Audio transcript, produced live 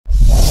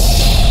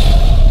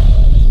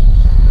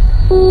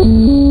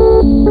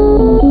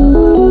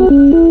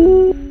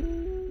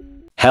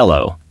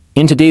Hello.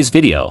 In today's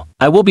video,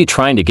 I will be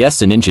trying to guess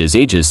the ninjas'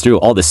 ages through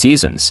all the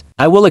seasons.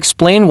 I will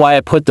explain why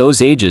I put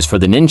those ages for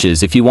the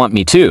ninjas if you want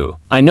me to.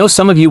 I know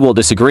some of you will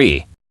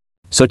disagree.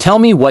 So tell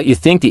me what you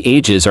think the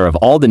ages are of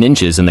all the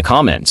ninjas in the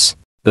comments.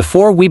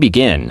 Before we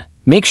begin,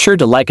 make sure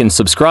to like and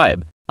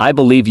subscribe. I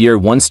believe year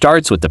 1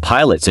 starts with the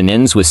pilots and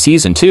ends with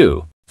season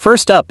 2.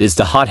 First up is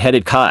the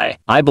hot-headed Kai.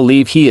 I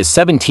believe he is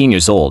 17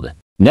 years old.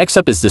 Next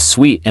up is the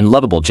sweet and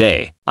lovable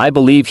Jay. I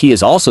believe he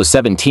is also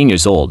 17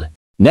 years old.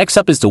 Next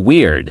up is the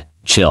weird,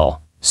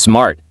 chill,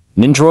 smart,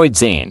 Nindroid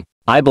Zane.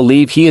 I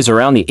believe he is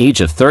around the age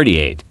of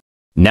 38.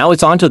 Now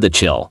it's on to the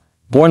chill,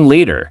 born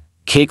later,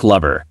 cake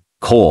lover,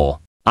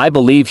 Cole. I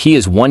believe he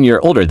is 1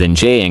 year older than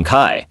Jay and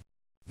Kai,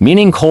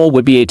 meaning Cole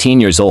would be 18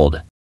 years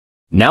old.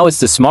 Now it's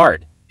the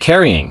smart,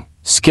 carrying,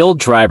 skilled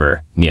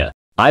driver, Nya.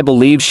 I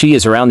believe she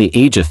is around the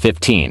age of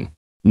 15.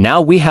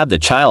 Now we have the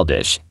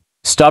childish,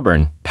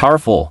 stubborn,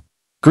 powerful,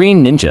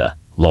 green ninja,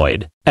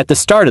 Lloyd. At the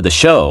start of the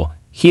show,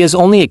 he is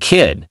only a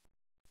kid,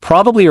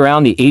 probably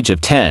around the age of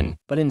 10,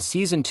 but in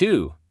Season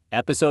 2,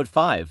 Episode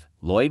 5,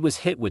 Lloyd was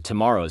hit with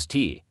tomorrow's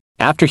tea.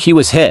 After he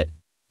was hit,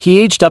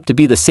 he aged up to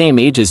be the same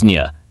age as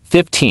Nya,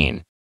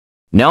 15.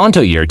 Now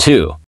onto year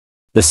 2.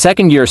 The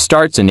second year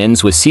starts and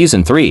ends with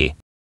Season 3.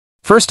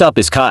 First up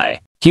is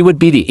Kai. He would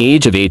be the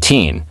age of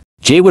 18.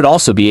 Jay would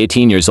also be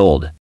 18 years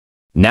old.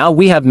 Now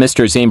we have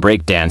Mr. Zane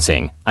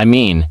breakdancing.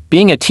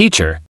 Being a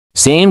teacher.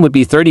 Zane would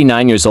be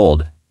 39 years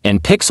old,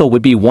 and Pixel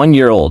would be 1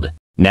 year old.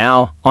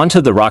 Now, onto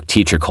the rock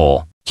teacher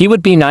Cole. He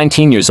would be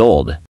 19 years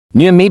old.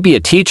 Nya may be a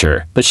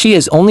teacher, but she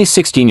is only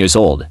 16 years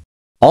old.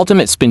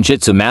 Ultimate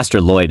Spinjitzu Master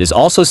Lloyd is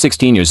also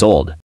 16 years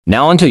old.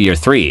 Now onto year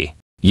 3.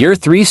 Year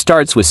 3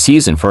 starts with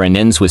Season 4 and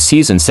ends with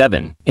Season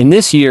 7. In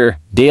this year,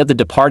 Day of the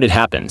Departed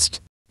happens.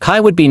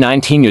 Kai would be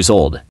 19 years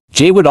old.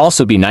 Jay would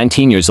also be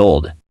 19 years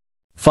old.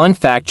 Fun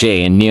fact,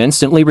 Jay and Nya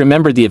instantly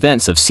remembered the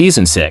events of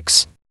Season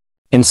 6.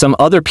 And some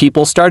other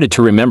people started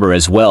to remember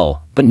as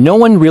well, but no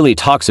one really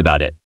talks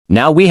about it.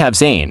 Now we have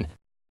Zane.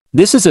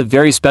 This is a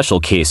very special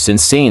case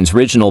since Zane's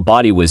original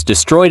body was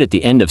destroyed at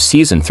the end of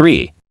Season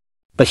 3.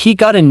 But he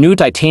got a new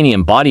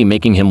titanium body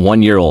making him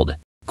 1 year old.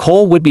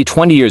 Cole would be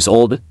 20 years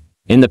old.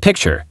 In the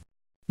picture,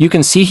 you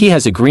can see he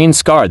has a green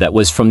scar that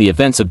was from the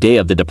events of Day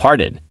of the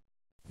Departed.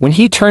 When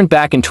he turned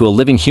back into a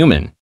living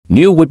human,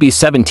 Nya would be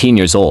 17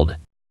 years old.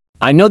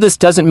 I know this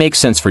doesn't make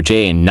sense for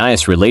Jay and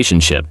Nya's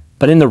relationship,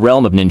 but in the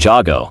realm of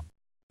Ninjago,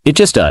 it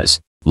just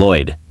does.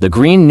 Lloyd, the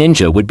green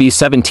ninja, would be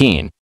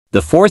 17. The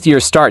 4th year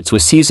starts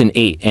with Season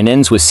 8 and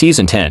ends with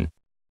Season 10.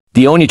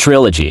 The Oni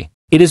Trilogy.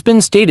 It has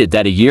been stated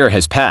that a year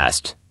has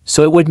passed,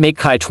 so it would make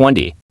Kai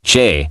 20.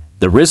 Jay,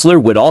 the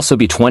Rizzler, would also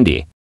be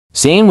 20.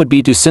 Zane would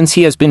be 2 since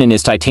he has been in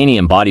his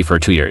titanium body for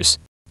 2 years.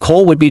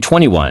 Cole would be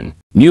 21.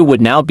 Nya would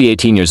now be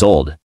 18 years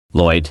old.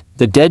 Lloyd,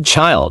 the dead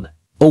child.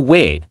 Oh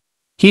wait.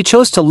 He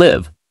chose to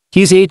live.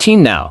 He's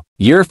 18 now.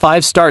 Year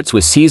 5 starts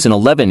with Season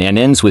 11 and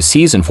ends with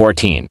Season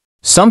 14.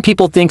 Some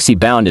people think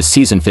Seabound is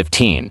Season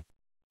 15.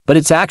 But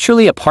it's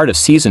actually a part of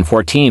Season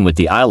 14 with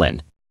the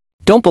island.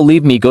 Don't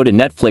believe me, go to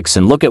Netflix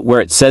and look at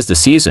where it says the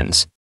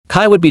seasons.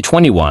 Kai would be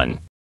 21.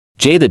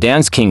 Jay the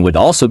Dance King would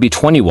also be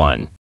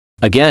 21.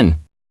 Again,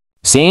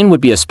 Zane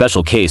would be a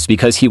special case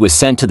because he was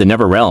sent to the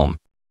Never Realm,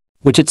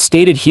 which it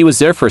stated he was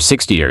there for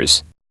 60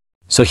 years.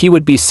 So he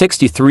would be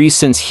 63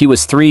 since he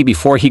was 3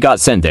 before he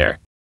got sent there.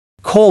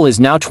 Cole is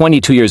now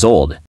 22 years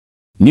old.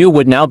 Nya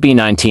would now be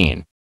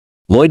 19.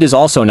 Lloyd is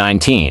also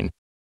 19.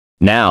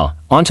 Now,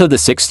 onto the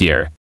 6th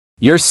year.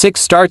 Year 6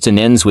 starts and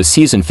ends with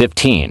Season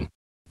 15.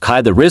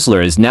 Kai the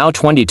Rizzler is now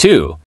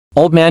 22.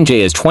 Old Man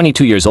Jay is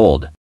 22 years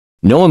old.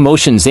 No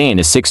Emotion Zane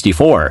is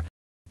 64.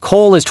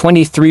 Cole is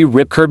 23.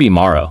 Rip Kirby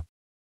Morrow.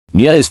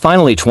 Nya is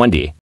finally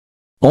 20.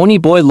 Oni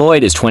Boy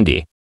Lloyd is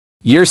 20.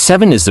 Year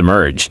 7 is the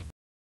merge.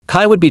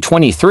 Kai would be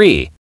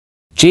 23.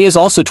 Jay is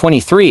also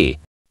 23.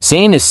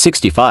 Zane is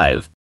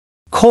 65.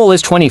 Cole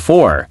is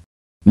 24.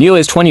 Nya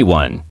is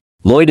 21.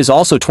 Lloyd is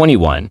also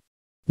 21.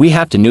 We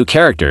have 2 new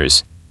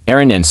characters,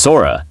 Eren and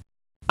Sora.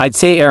 I'd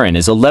say Eren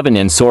is 11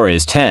 and Sora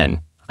is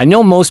 10. I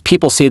know most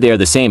people say they are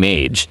the same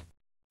age,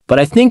 but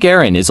I think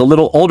Eren is a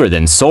little older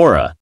than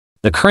Sora.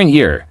 The current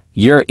year,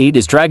 Year 8,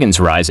 is Dragons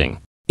Rising.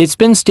 It's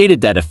been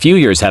stated that a few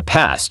years have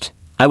passed.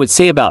 I would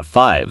say about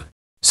 5.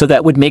 So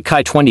that would make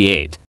Kai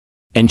 28.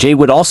 And Jay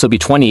would also be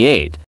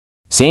 28.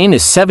 Zane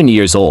is 70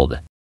 years old.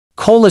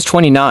 Cole is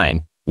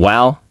 29.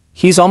 Wow,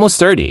 he's almost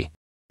 30.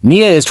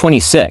 Nya is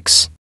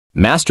 26.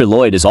 Master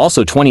Lloyd is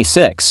also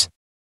 26.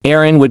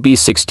 Eren would be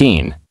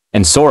 16.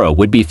 And Sora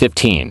would be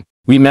 15.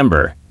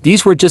 Remember,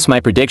 these were just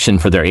my prediction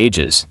for their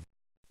ages.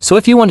 So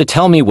if you want to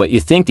tell me what you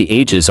think the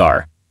ages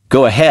are,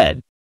 go ahead.